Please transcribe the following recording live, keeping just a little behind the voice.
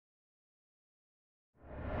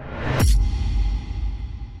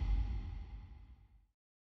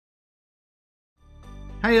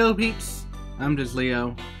Hiyo peeps, I'm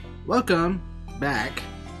IsJustLeo. Welcome back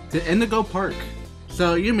to Indigo Park.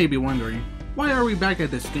 So you may be wondering, why are we back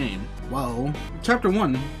at this game? Well, Chapter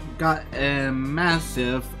 1 got a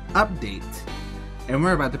massive update, and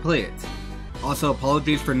we're about to play it. Also,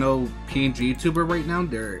 apologies for no PNG tuber right now.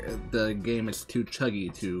 The game is too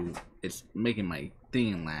chuggy it's making my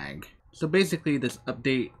thing lag. So basically, this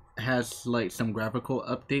update has like some graphical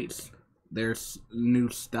updates. There's new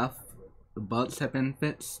stuff. The bugs have been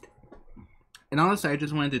fixed. And honestly, I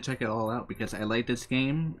just wanted to check it all out because I like this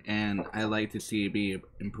game and I like to see it be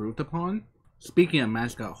improved upon. Speaking of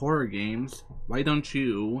mascot horror games, why don't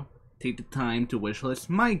you take the time to wishlist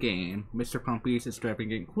my game, Mr. Pompey's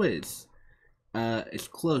Extravagant Quiz? It's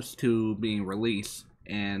close to being released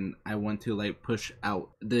and I want to like push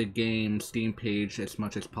out the game Steam page as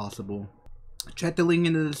much as possible. Check the link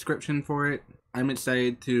in the description for it. I'm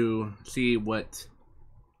excited to see what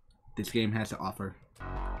this game has to offer.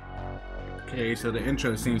 Okay, so the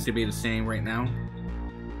intro seems to be the same right now.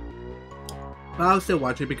 But I'll still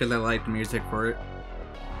watch it because I like the music for it.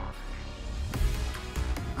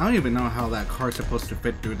 I don't even know how that car's supposed to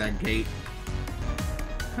fit through that gate.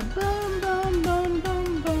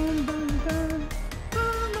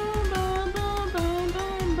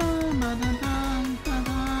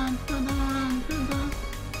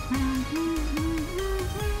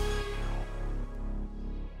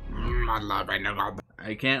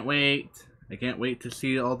 I can't wait. I can't wait to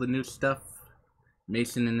see all the new stuff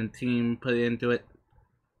Mason and the team put into it.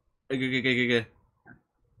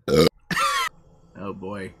 Oh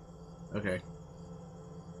boy. Okay.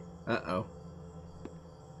 Uh-oh.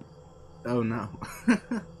 Oh no.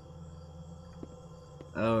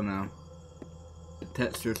 Oh no. The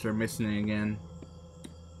textures are missing again.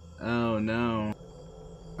 Oh no.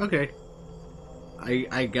 Okay.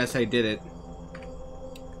 I guess I did it.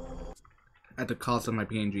 At the cost of my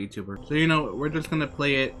PNG tuber. So you know, we're just gonna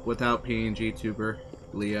play it without PNG tuber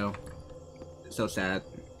Leo. So sad.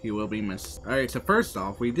 He will be missed. Alright, so first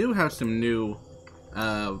off, we do have some new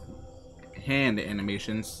hand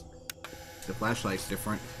animations. The flashlight's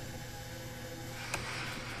different.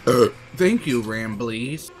 Thank you,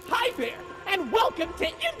 Ramblies. Hi there, and welcome to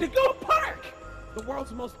Indigo Park! The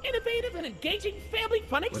world's most innovative and engaging family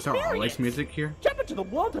fun experience! Was there always music here? Jump into the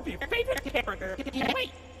world of your favorite character.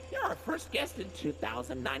 Wait! You're our first guest in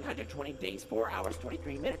 2,920 days, 4 hours,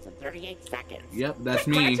 23 minutes, and 38 seconds. Yep, that's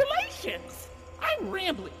me. Congratulations! I'm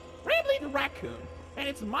Rambly the raccoon, and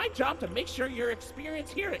it's my job to make sure your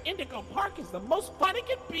experience here at Indigo Park is the most fun it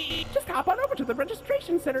can be. Just hop on over to the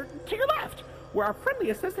registration center to your left, where our friendly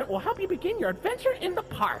assistant will help you begin your adventure in the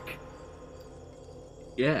park.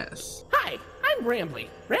 Yes. Hi, I'm Rambly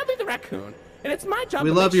the raccoon, and it's my job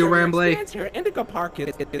to make you, sure your Rambly. experience here at Indigo Park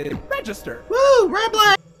is registered. Woo,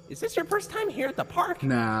 Rambly! Is this your first time here at the park?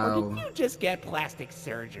 No. Or did you just get plastic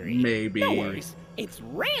surgery? Maybe. No worries. It's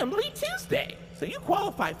Rambly Tuesday, so you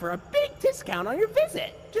qualify for a big discount on your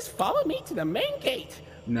visit. Just follow me to the main gate.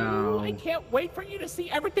 No. Ooh, I can't wait for you to see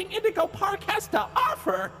everything Indigo Park has to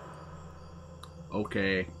offer.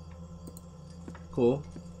 Okay. Cool.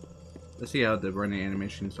 Let's see how the running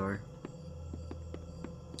animations are.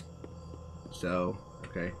 So,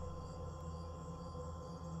 okay.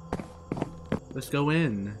 Let's go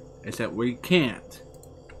in. Except we can't.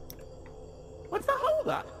 What's the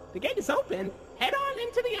holdup? The gate is open. Head on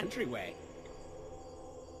into the entryway.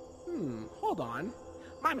 Hold on.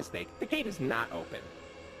 My mistake. The gate is not open.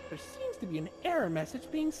 There seems to be an error message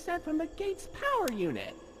being sent from the gate's power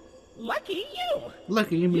unit. Lucky you!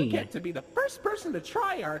 Lucky me. You get to be the first person to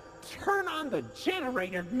try our turn on the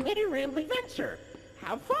generator mini Rambly venture.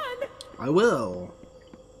 Have fun! I will.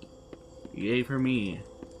 Yay for me.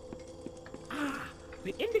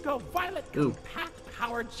 The Indigo Violet Compact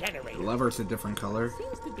Power Generator. The lever's a different color.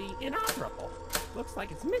 Seems to be inoperable. Looks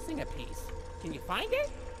like it's missing a piece. Can you find it?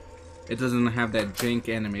 It doesn't have that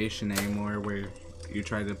jank animation anymore where you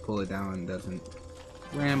try to pull it down and it doesn't.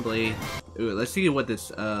 Rambly. Ooh, let's see what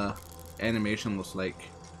this animation looks like.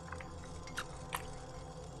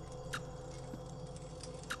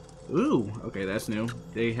 Ooh, okay, that's new.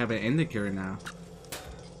 They have an indicator now.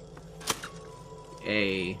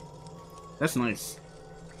 Hey, that's nice.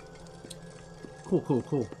 Cool,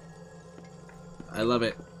 cool. I love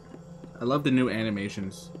it. I love the new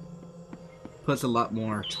animations. Puts a lot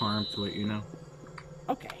more charm to it, you know?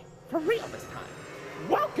 Okay, for real this time.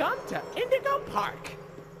 Welcome to Indigo Park!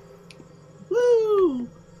 Woo!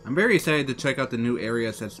 I'm very excited to check out the new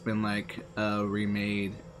areas that's been, like,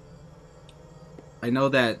 remade. I know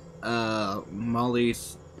that,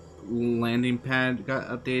 Molly's landing pad got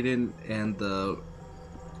updated, and the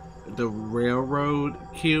railroad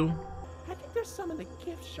queue. I think there's some in the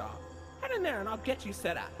gift shop. Head in there and I'll get you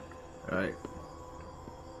set up. Alright.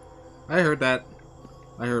 I heard that.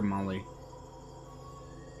 I heard Molly.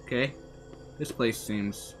 Okay. This place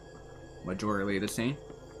seems majorly the same.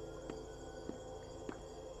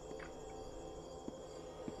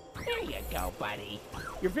 There you go, buddy.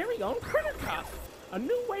 Your very own critter cuff. A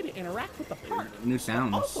new way to interact with the park. New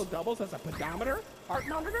sounds. It also doubles as a pedometer, heart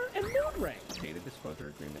monitor, and mood ring. Data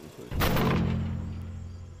disclosure agreement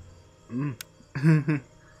included.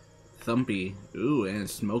 Thumpy. Ooh, and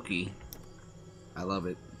it's smoky. I love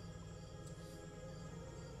it.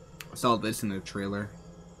 I saw this in the trailer.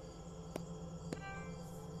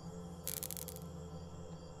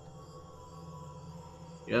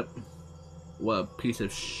 Yep. What a piece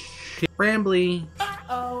of shit. Rambly.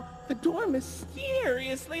 Uh-oh, the door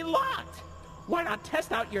mysteriously locked. Why not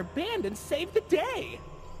test out your band and save the day?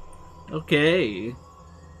 Okay.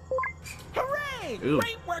 Hooray! Ooh.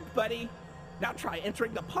 Great work, buddy. Now try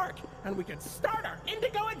entering the park, and we can start our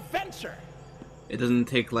Indigo adventure. It doesn't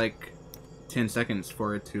take like 10 seconds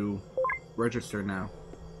for it to register now.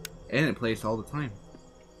 And it plays all the time.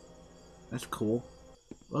 That's cool.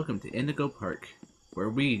 Welcome to Indigo Park, where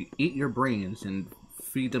we eat your brains and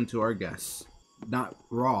feed them to our guests. Not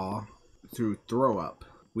raw, through throw up.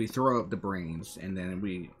 We throw up the brains and then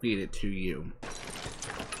we feed it to you.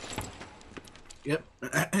 Yep,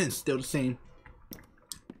 it's still the same.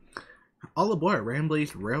 All aboard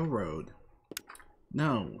Rambley's Railroad.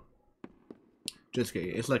 No. Just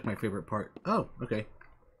kidding, it's like my favorite part. Oh, okay.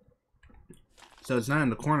 So it's not in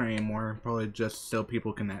the corner anymore, probably just so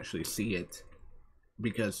people can actually see it.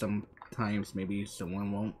 Because sometimes maybe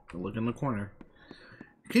someone won't look in the corner.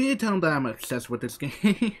 Can you tell them that I'm obsessed with this game?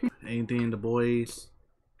 Anything in the boys?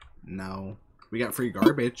 No. We got free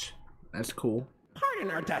garbage. That's cool. Pardon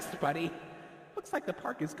our dust, buddy. Looks like the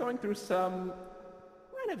park is going through some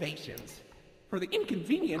renovations. For the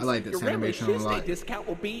inconvenience, I like this your Rambley animation a Tuesday lot. discount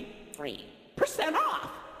will be 3% off.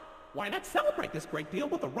 Why not celebrate this great deal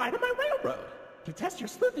with a ride on my railroad? To test your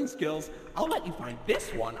sleuthing skills, I'll let you find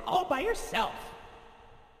this one all by yourself.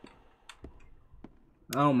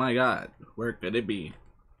 Oh my god. Where could it be?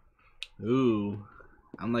 Ooh.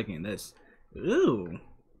 I'm liking this. Ooh.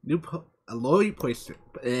 New Lloyd poster.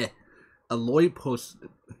 A Lloyd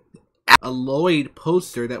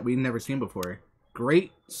poster that we've never seen before.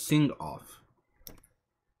 Great sing-off.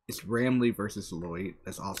 It's Rambley versus Lloyd.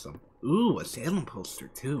 That's awesome. Ooh, a Salem poster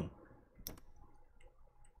too.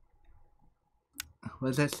 What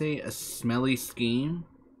does that say? A smelly scheme?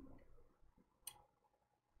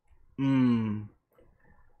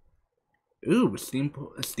 Ooh,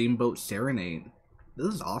 Steamboat Serenade.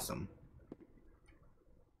 This is awesome.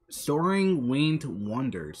 Soaring Winged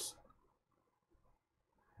Wonders.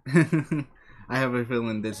 I have a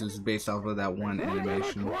feeling this is based off of that one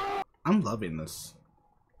animation. I'm loving this.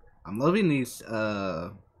 I'm loving these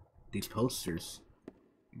posters.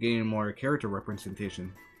 Getting more character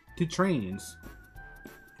representation. 2 trains.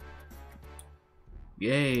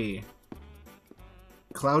 Yay.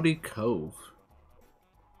 Cloudy Cove.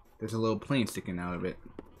 There's a little plane sticking out of it.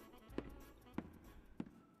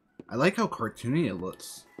 I like how cartoony it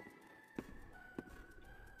looks.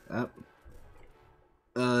 Up.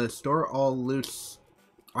 Store all loose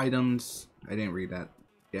items. I didn't read that.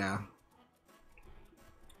 Yeah.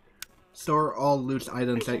 Store all loose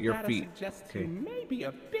items at your feet. Okay. You may be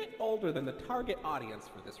a bit older than the target audience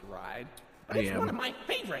for this ride, but it's one of my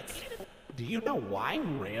favorites. Do you know why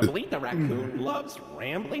Rambley the raccoon loves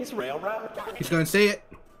Rambley's Railroad? He's gonna say it.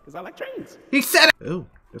 Because I like trains. He said it! Oh,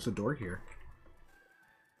 there's a door here.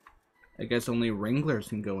 I guess only Wranglers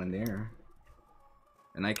can go in there.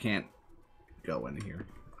 And I can't go in here.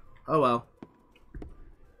 Oh well.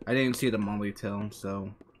 I didn't see the Molly tail,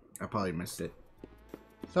 so I probably missed it.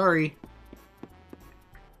 Sorry.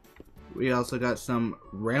 We also got some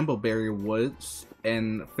Rambleberry Woods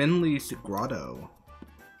and Finley's Grotto.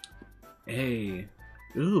 Hey.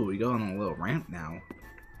 Ooh, we go on a little ramp now.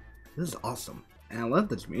 This is awesome. And I love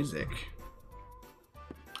this music.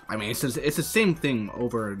 I mean, it's the same thing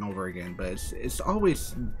over and over again, but it's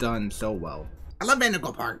always done so well. I love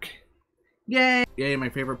Indigo Park. Yay! Yay, my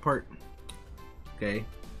favorite part. Okay.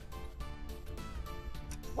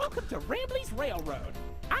 Welcome to Rambley's Railroad.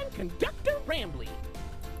 I'm Conductor Rambley.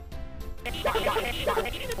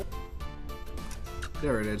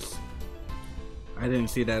 There it is. I didn't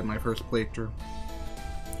see that in my first playthrough.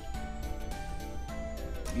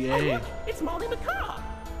 Yay. Oh, look, it's Molly McCaw.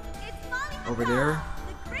 It's Molly McCaw, Over there.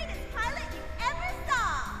 the greatest pilot you ever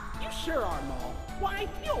saw. You sure are, Moll. Why,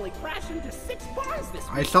 you only crashed into 6 bars this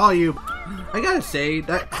week. I saw you. I gotta say,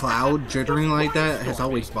 that cloud jittering like that has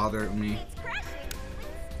always bothered me. It's crashing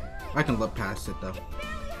with I can look past it though.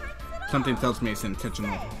 Something tells me it's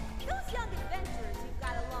intentional.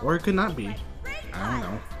 Or it could not be. I don't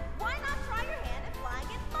know. Why not try your hand at flying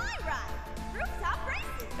in my ride? Rooftop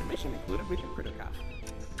racing. Admission included with your critter cuff.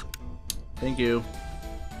 Thank you.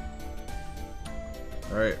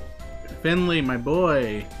 Alright. Finley, my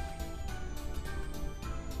boy.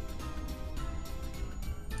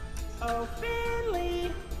 Oh,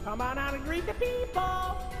 Finley, come on out and greet the people.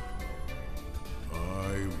 Hi,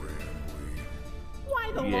 Rambly.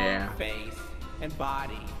 Why the Yeah. long face and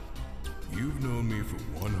body? You've known me for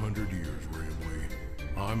 100 years, Rambly.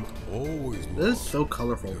 I'm always This is so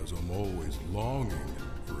colorful. because I'm always longing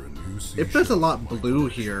for a new seashell. It feels a lot blue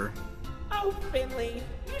here. Oh, Finley,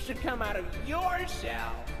 you should come out of your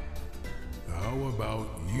shell. How about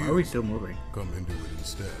you Why are we still moving? come into it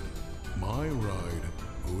instead? My ride,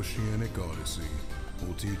 Oceanic Odyssey,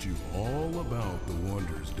 will teach you all about the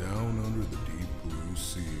wonders down under the deep blue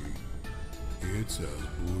sea. It's as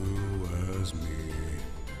blue as me.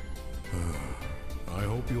 I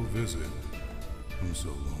hope you'll visit. I'm so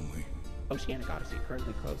lonely. Oceanic Odyssey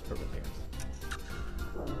currently closed for repairs.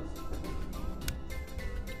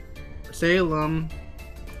 Salem,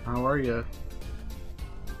 how are ya?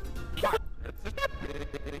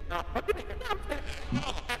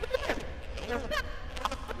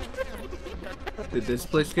 Did this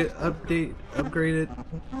place get upgraded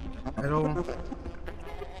at all?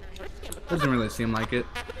 Doesn't really seem like it.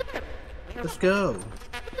 Let's go.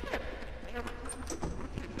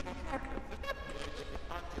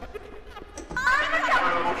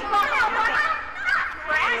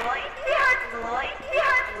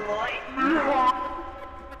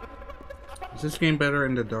 Is this game better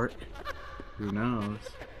in the dark? Who knows?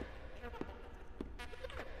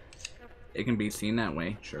 It can be seen that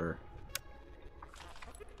way, sure.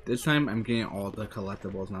 This time I'm getting all the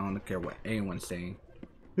collectibles and I don't care what anyone's saying.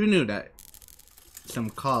 Who knew that some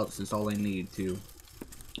cogs is all I need to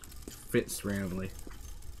fit randomly?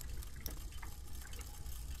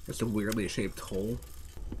 That's a weirdly shaped hole.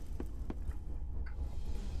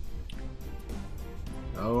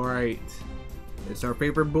 Alright. It's our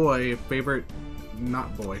favorite boy,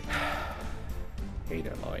 not boy. Hey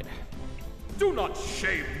there, Lloyd. Do not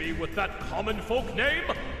shame me with that common folk name.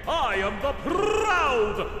 I am the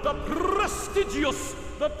proud, the prestigious,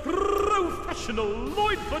 the professional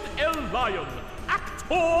Lloydford L. Lion,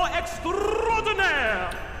 actor extraordinaire.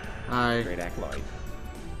 Hi. Great act, Lloyd.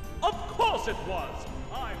 Of course it was.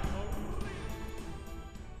 I'm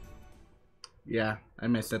Yeah, I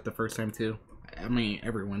missed that the first time too. I mean,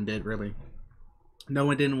 everyone did, really. No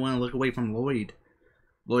one didn't want to look away from Lloyd.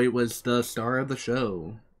 Lloyd was the star of the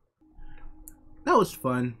show. That was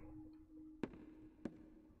fun.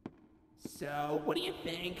 So, what do you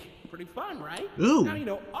think? Pretty fun, right? Ooh. Now you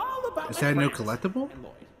know all about Is my that a new friends collectible? and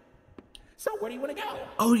Lloyd. So, where do you want to go?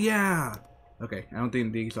 Oh yeah. Okay, I don't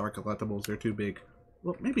think these are collectibles. They're too big.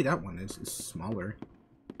 Well, maybe that one is smaller.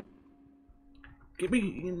 Get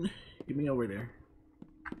me over there.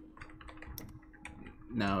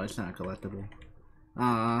 No, it's not a collectible.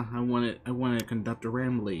 I wanted Conductor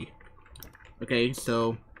Ramley. Okay,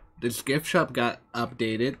 so this gift shop got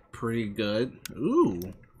updated pretty good. Ooh,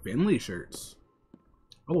 Finley shirts.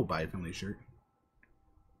 I will buy a Finley shirt.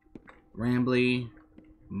 Rambley,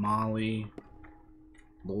 Molly,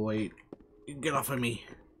 Lloyd, get off of me.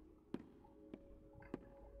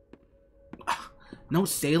 No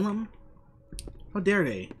Salem? How dare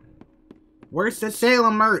they? Where's the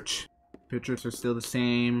Salem merch? Pictures are still the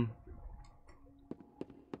same.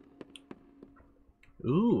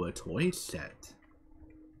 Ooh, a toy set.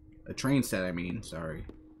 A train set, I mean. Sorry.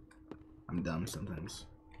 I'm dumb sometimes.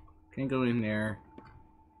 Can't go in there.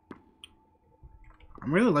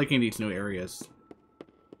 I'm really liking these new areas.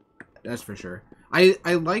 That's for sure. I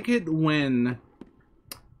like it when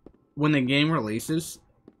the game releases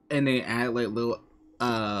and they add like little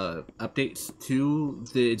updates to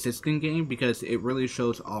the existing game, because it really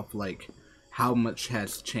shows off like how much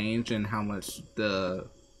has changed and how much the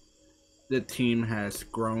team has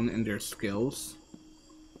grown in their skills.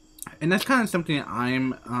 And that's kind of something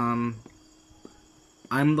I'm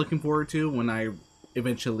looking forward to when I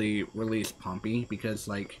eventually release Pompey, because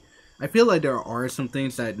like I feel like there are some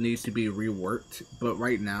things that needs to be reworked, but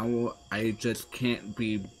right now I just can't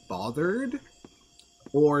be bothered,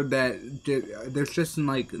 or that there's just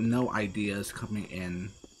like no ideas coming in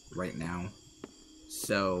right now.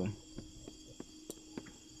 So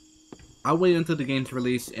I'll wait until the game's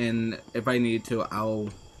release, and if I need to, I'll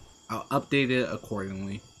update it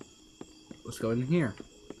accordingly. Let's go in here.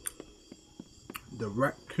 The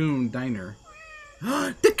Raccoon Diner.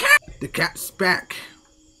 The cat! The cat's back!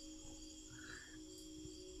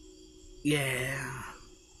 Yeah.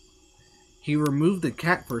 He removed the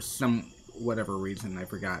cat for some whatever reason, I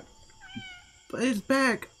forgot. But it's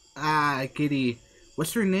back. Ah, kitty.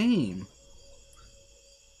 What's her name?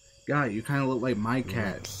 God, you kind of look like my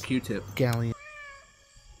cat, Q-Tip. Galleon.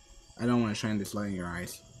 I don't want to shine this light in your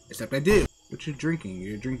eyes. Except I do. What you drinking?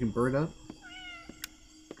 You're drinking Bird Up?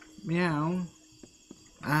 Meow.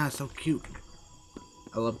 Ah, so cute.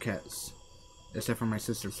 I love cats. Except for my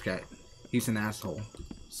sister's cat. He's an asshole.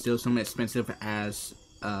 Still some expensive ass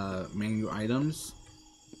menu items.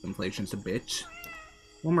 Inflation's a bitch.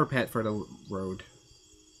 One more pet for the road.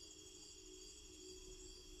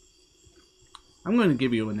 I'm going to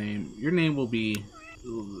give you a name. Your name will be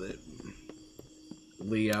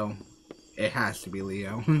Leo. It has to be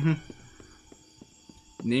Leo.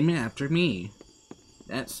 Name it after me.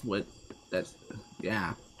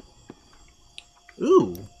 Yeah.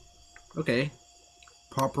 Ooh. Okay.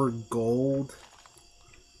 Proper gold.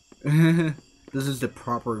 This is the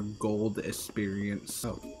proper gold experience.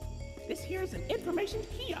 Oh. This here's an information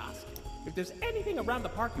kiosk. If there's anything around the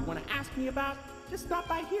park you want to ask me about, just stop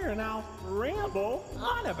by here and I'll ramble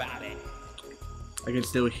on about it. I can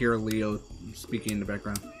still hear Leo speaking in the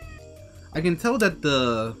background. I can tell that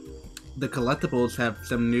the collectibles have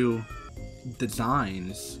some new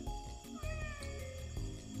designs.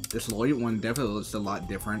 This Lloyd one definitely looks a lot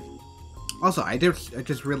different. Also, I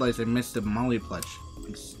just realized I missed the Molly plush.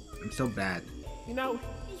 I'm so bad. You know,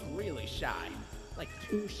 he's really shy. Like,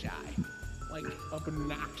 too shy. Like,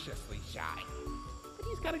 obnoxiously shy. But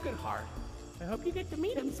he's got a good heart. I hope you get to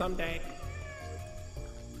meet him someday.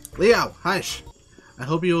 Leo, hush! I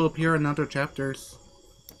hope you'll appear in other chapters.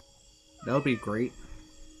 That would be great.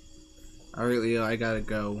 Alright, Leo, I gotta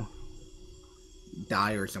go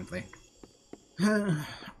die or something. Well,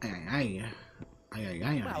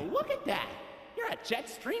 look at that! You're at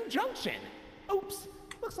Jetstream Junction! Oops!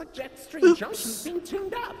 Looks like Jetstream Junction's being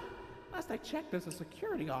tuned up! Last I checked, there's a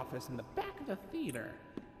security office in the back of the theater.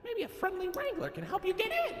 Maybe a friendly wrangler can help you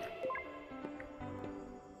get in!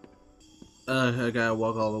 I gotta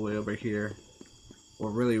walk all the way over here. Or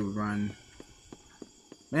really run.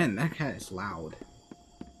 Man, that cat is loud.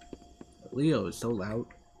 Leo is so loud.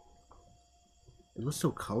 It looks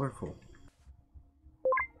so colorful.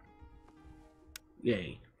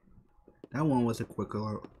 Yay. That one was a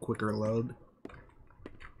quicker load.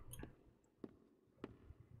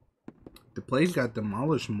 The place got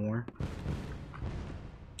demolished more.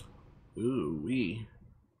 Ooh wee.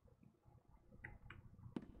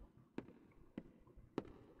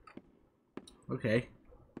 Okay.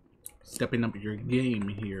 Stepping up your game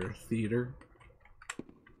here, theater.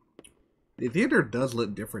 The theater does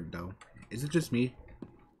look different though. Is it just me?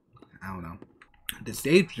 I don't know. The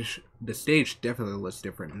stage definitely looks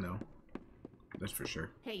different though. That's for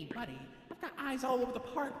sure. Hey buddy, I've got eyes all over the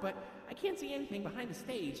park, but I can't see anything behind the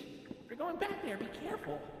stage. If you're going back there, be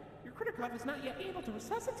careful. Your critter club is not yet able to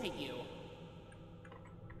resuscitate you.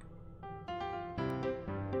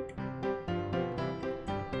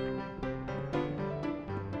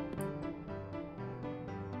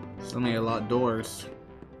 There's only a lot of doors.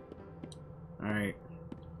 Alright.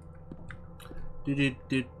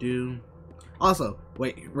 Do. Also,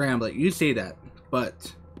 wait, Rambler, you say that,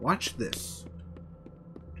 but watch this.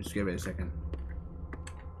 Just give it a second.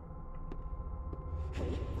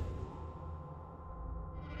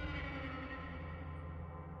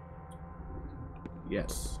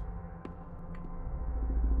 Yes.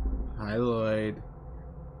 Hi, Lloyd.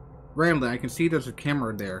 Rambler, I can see there's a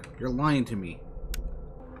camera there. You're lying to me.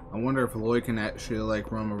 I wonder if Lloyd can actually,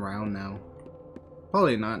 like, roam around now.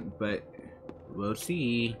 Probably not, but we'll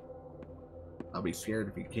see. I'll be scared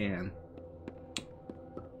if he can.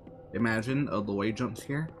 Imagine a Lloyd jump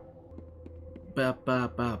scare. Ba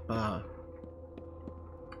ba ba ba.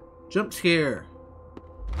 Jump scare.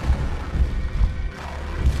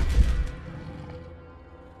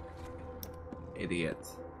 Idiot.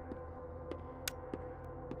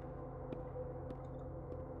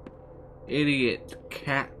 Idiot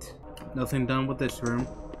cat. Nothing done with this room.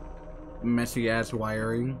 Messy ass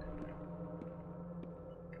wiring.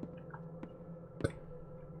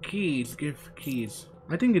 Keys, give keys.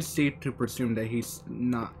 I think it's safe to presume that he's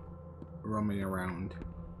not roaming around.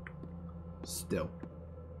 Still.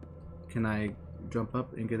 Can I jump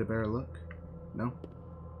up and get a better look? No?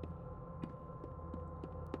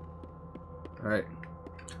 Alright.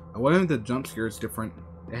 I wonder if the jump scare is different.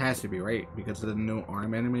 It has to be, right? Because of the new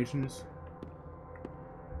arm animations.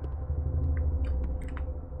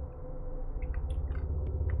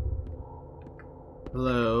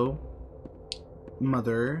 Hello?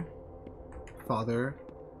 Mother? Father?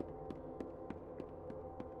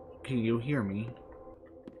 Can you hear me?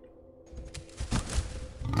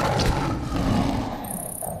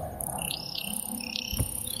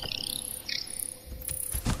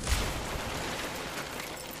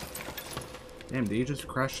 Damn, did you just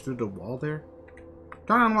crash through the wall there?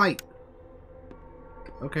 Turn on light!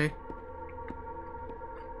 Okay.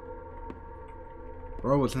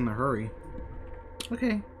 Bro was in a hurry.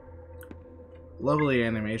 Okay. Lovely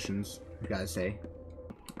animations, I gotta say.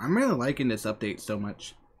 I'm really liking this update so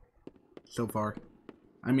much. So far.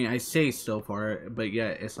 I mean, I say so far, but yeah,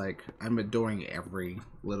 it's like, I'm adoring every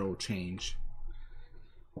little change.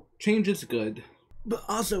 Change is good, but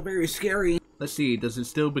also very scary. Let's see, does it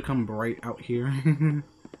still become bright out here?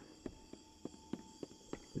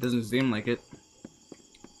 It doesn't seem like it.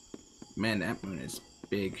 Man, that moon is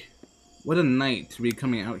big. What a night to be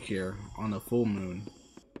coming out here on a full moon.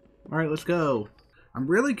 Alright, let's go. I'm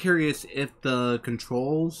really curious if the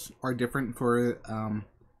controls are different for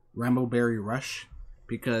Rambleberry Rush,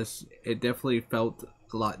 because it definitely felt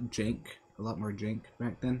a lot more jank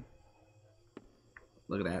back then.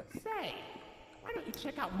 Look at that. Say, why don't you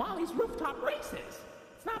check out Molly's rooftop races?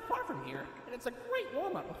 It's not far from here, and it's a great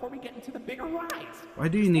warm-up before we get into the bigger rides. Why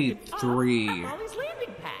do you need 3? At Molly's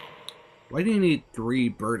landing pad. Why do you need 3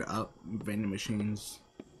 bird up vending machines?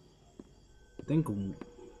 I think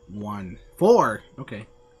 1. 4! Okay.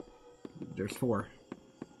 There's 4.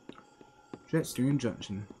 Jetstream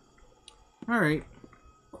Junction. Alright.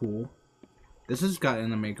 Cool. This has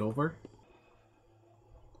gotten a makeover.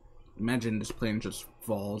 Imagine this plane just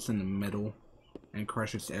falls in the middle and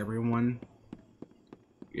crushes everyone.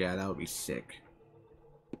 Yeah, that would be sick.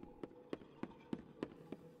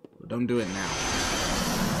 But don't do it now.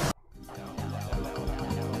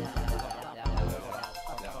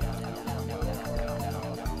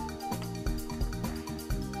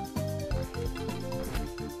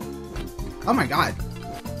 Oh my god!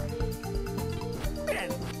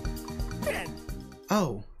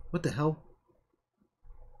 Oh, what the hell?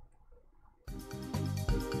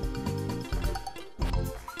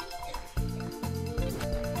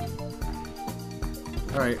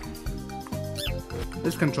 Alright.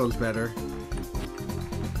 This controls better.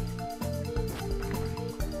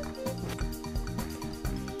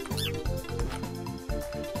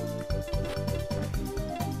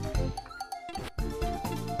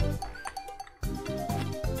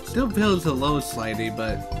 Still feels a little slidey,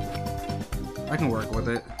 but I can work with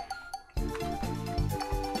it.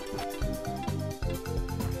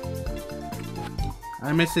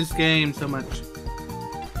 I miss this game so much.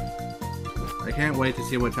 I can't wait to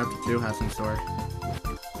see what Chapter 2 has in store.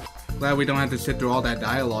 Glad we don't have to sit through all that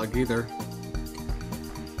dialogue either.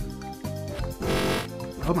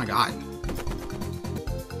 Oh my god.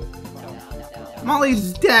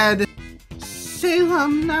 Molly's dead!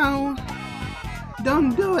 Salem, no!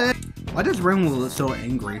 Don't do it! Why does Rimble look so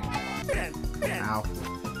angry? Ow.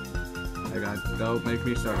 Oh god, don't make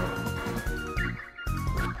me start over.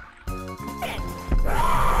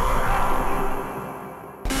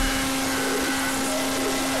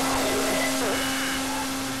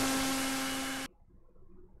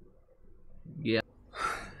 Yeah.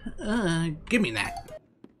 Give me that.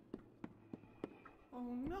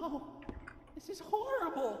 Oh no, this is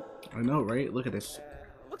horrible. I know, right? Look at this.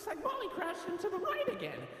 Looks like Molly crashed into the ride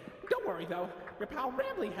again. Don't worry though, your pal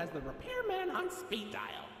Rambley has the repairman on speed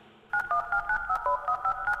dial.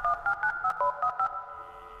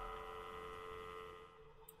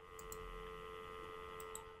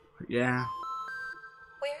 Yeah.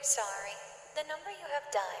 We're sorry. The number you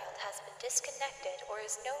have dialed has been disconnected or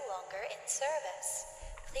is no longer in service.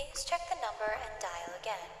 Please check the number and dial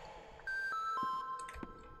again.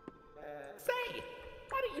 Say,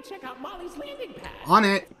 why don't you check out Molly's landing pad? On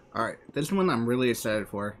it! Alright, this one I'm really excited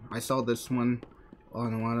for. I saw this one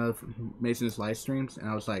on one of Mason's live streams, and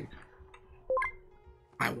I was like,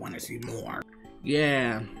 I want to see more.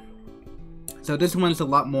 Yeah. So this one's a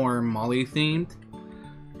lot more Molly themed.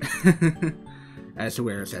 As to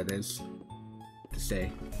where that is to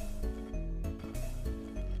say.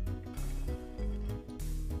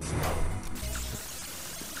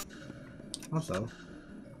 Also,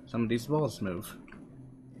 some of these balls move,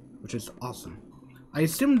 which is awesome. I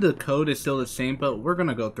assume the code is still the same, but we're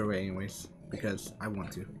gonna go through it anyways because I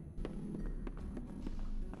want to.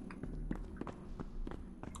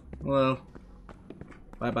 Hello.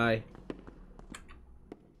 Bye bye.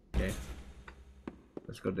 Okay.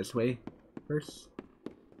 Let's go this way first.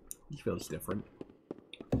 This feels different.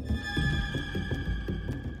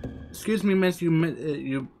 Excuse me, miss.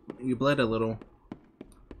 You bled a little.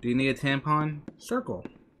 Do you need a tampon? Circle.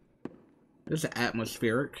 This is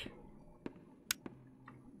atmospheric.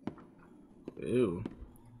 Ooh,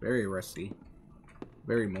 very rusty,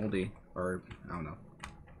 very moldy, or I don't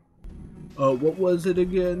know. What was it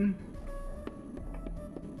again?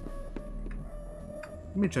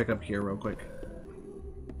 Let me check up here real quick.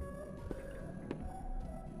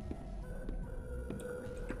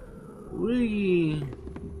 Whee!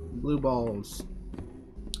 Blue balls.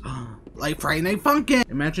 Like Friday Night Funkin'!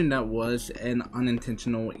 Imagine that was an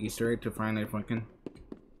unintentional Easter egg to Friday Night Funkin'.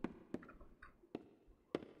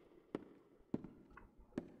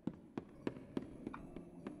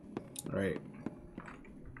 Alright.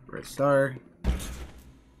 Red star.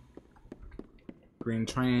 Green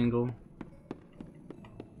triangle.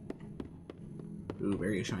 Ooh,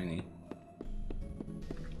 very shiny.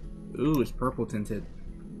 Ooh, it's purple tinted.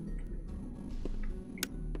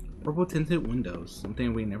 Purple tinted windows.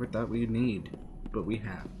 Something we never thought we'd need, but we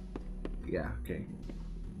have. Yeah, okay.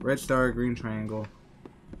 Red star, green triangle,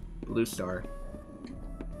 blue star.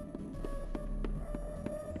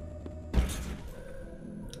 Oh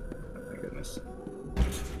my goodness.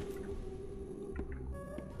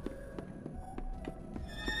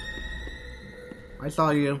 I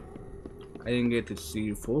saw you. I didn't get to see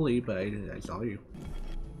you fully, but I saw you.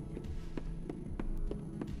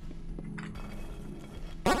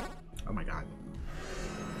 Oh my god.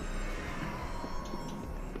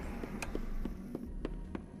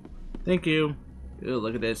 Thank you. Ooh,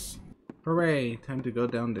 look at this. Hooray, time to go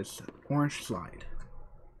down this orange slide.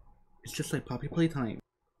 It's just like Poppy Playtime.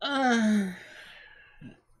 Oh.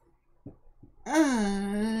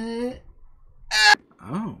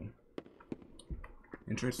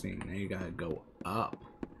 Interesting. Now you gotta go up.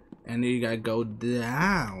 And then you gotta go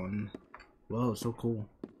down. Whoa, so cool.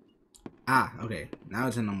 Ah, okay. Now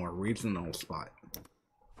it's in a more regional spot.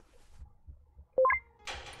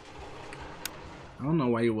 I don't know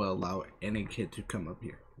why you will allow any kid to come up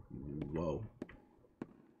here. Whoa.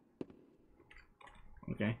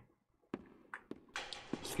 Okay.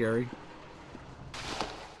 Scary.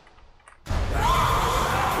 I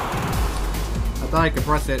thought I could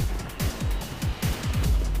press it.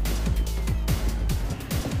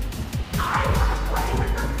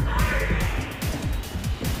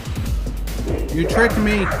 You tricked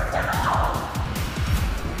me!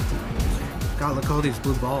 God, look at all these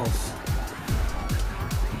blue balls.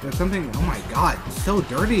 There's something, oh my god, it's so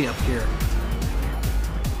dirty up here.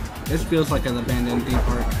 This feels like an abandoned theme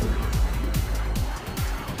park.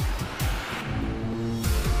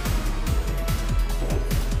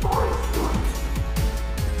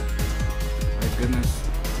 My goodness.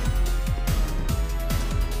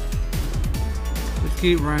 Just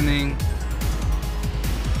keep running.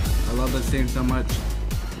 I love this game so much.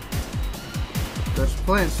 There's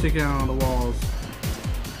plants sticking out on the walls.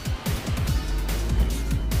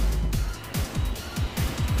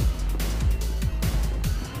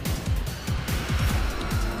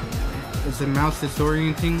 Is the mouse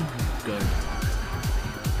disorienting? Good.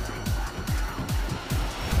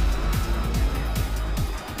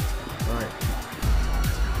 Alright.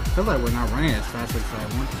 I feel like we're not running as fast as I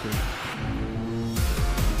want to.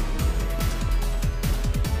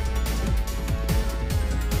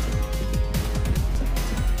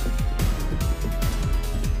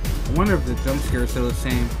 I wonder if the jump scare is still the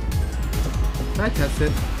same. Can I test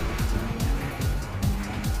it?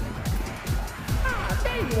 Ah,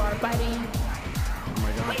 there you are, buddy. Oh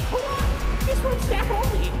my god. Wait, hold on. This room's staff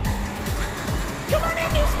only. Come on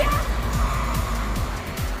in, new staff.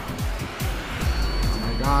 Oh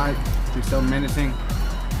my god. She's so menacing.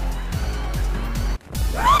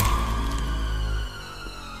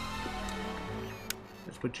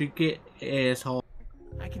 That's what you get, asshole.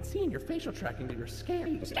 I can see in your facial tracking that you're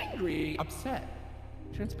scared, angry, upset.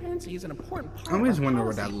 Transparency is an important part I always of our wonder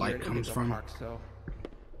where policy that light here at comes Indigo from. Park, so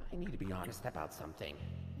I need to be honest about something.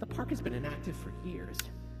 The park has been inactive for years.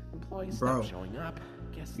 Employees Bro, stop showing up.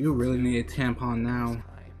 Guests you really need a tampon now.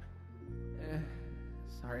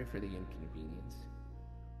 Sorry for the inconvenience.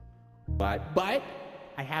 But I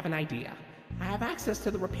have an idea. I have access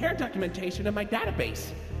to the repair documentation in my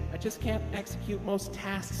database. I just can't execute most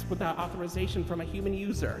tasks without authorization from a human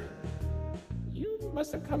user. You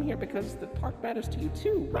must have come here because the park matters to you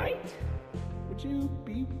too, right? Would you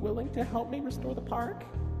be willing to help me restore the park?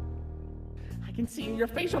 I can see in your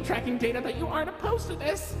facial tracking data that you aren't opposed to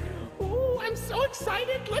this. Ooh, I'm so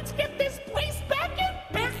excited. Let's get this place back in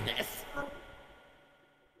business.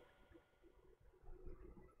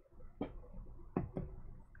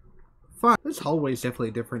 Fun. This hallway is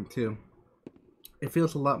definitely different too. It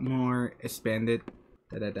feels a lot more expanded.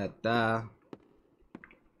 Da da da da.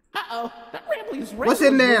 Uh-oh, that Rambling's What's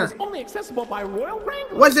in there? is only accessible by Royal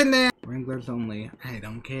Wranglers. What's in there? Wranglers only. I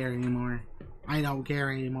don't care anymore. I don't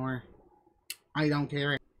care anymore. I don't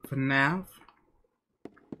care. FNAF?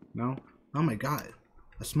 No? Oh my god.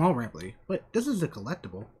 A small Rambley. Wait, this is a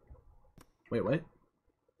collectible. Wait, what?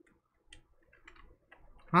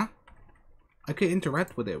 Huh? I could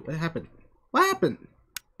interact with it. What happened? What happened?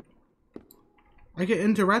 I can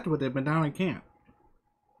interact with it, but now I can't.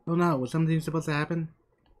 Oh no, was something supposed to happen?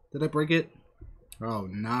 Did I break it? Oh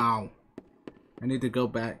no. I need to go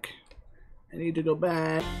back. I need to go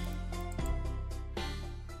back.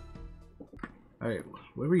 Alright,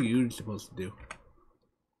 what were you supposed to do?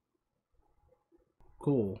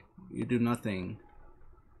 Cool. You do nothing.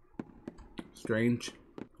 Strange.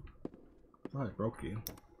 I thought I broke you.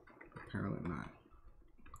 Apparently not.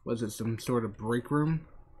 Was it some sort of break room?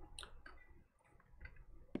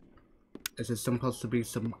 Is it supposed to be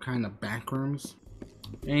some kind of back rooms?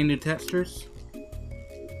 Any new textures?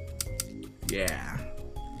 Yeah.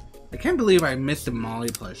 I can't believe I missed a Molly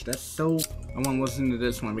plush. That's so... I want to listen to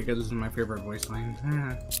this one because this is my favorite voice line.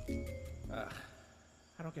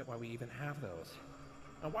 I don't get why we even have those.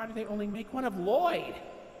 And why do they only make one of Lloyd?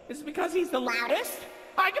 Is it because he's the loudest?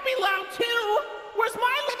 I can be loud too! Where's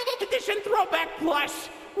my limited edition throwback plush?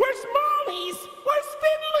 Where's Molly's? Where's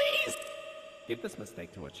Finley's? Give this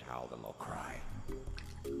mistake to a child and they'll cry.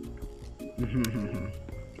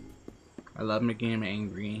 I love making him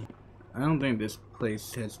angry. I don't think this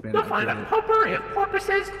place has been You'll find a potpourri of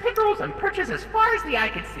porpoises, pickerels, and perches as far as the eye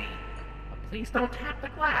can see. But please don't tap the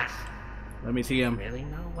glass. Let me see him. Really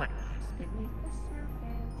know what lies beneath the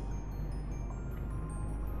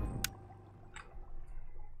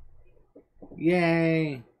surface.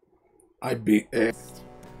 Yay! I beat it.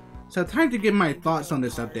 So time to give my thoughts on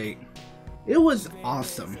this update. It was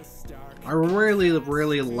awesome. I really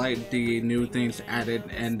liked the new things added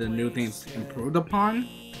and the new things improved upon.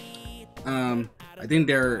 I think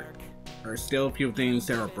there are still a few things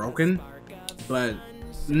that are broken, but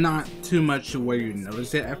not too much to where you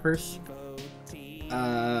notice it at first.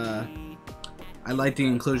 I like the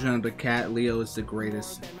inclusion of the cat. Leo is the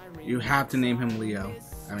greatest. You have to name him Leo.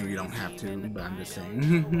 I mean, you don't have to, but I'm just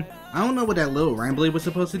saying. I don't know what that little rambly was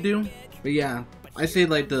supposed to do, but yeah, I say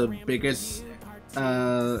like the biggest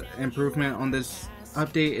improvement on this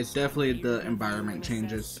update is definitely the environment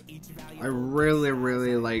changes. I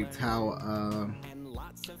really liked how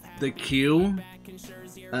the queue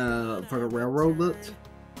for the railroad looked.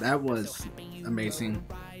 That was amazing,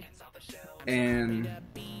 and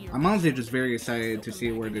I'm honestly just very excited to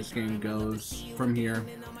see where this game goes from here.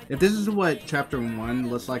 If this is what Chapter 1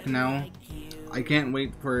 looks like now, I can't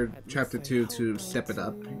wait for Chapter 2 to step it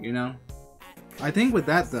up, you know? I think with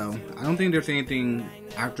that though, I don't think there's anything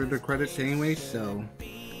after the credits anyway, so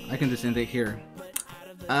I can just end it here.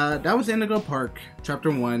 That was Indigo Park,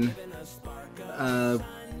 Chapter 1,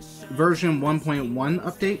 version 1.1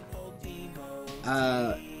 update.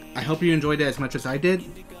 I hope you enjoyed it as much as I did.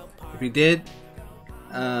 If you did,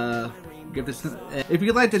 give this. If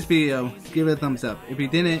you liked this video, give it a thumbs up. If you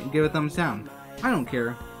didn't, give it a thumbs down. I don't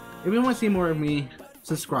care. If you want to see more of me,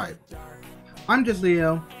 subscribe. I'm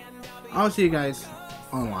JustLeo. I'll see you guys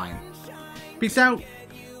online. Peace out.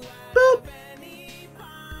 Boop.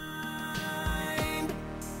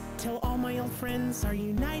 Till all my old friends are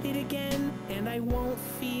united again, and I won't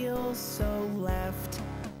feel so left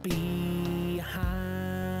behind.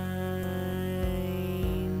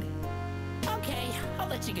 Okay, I'll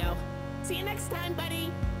let you go. See you next time,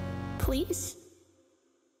 buddy. Please?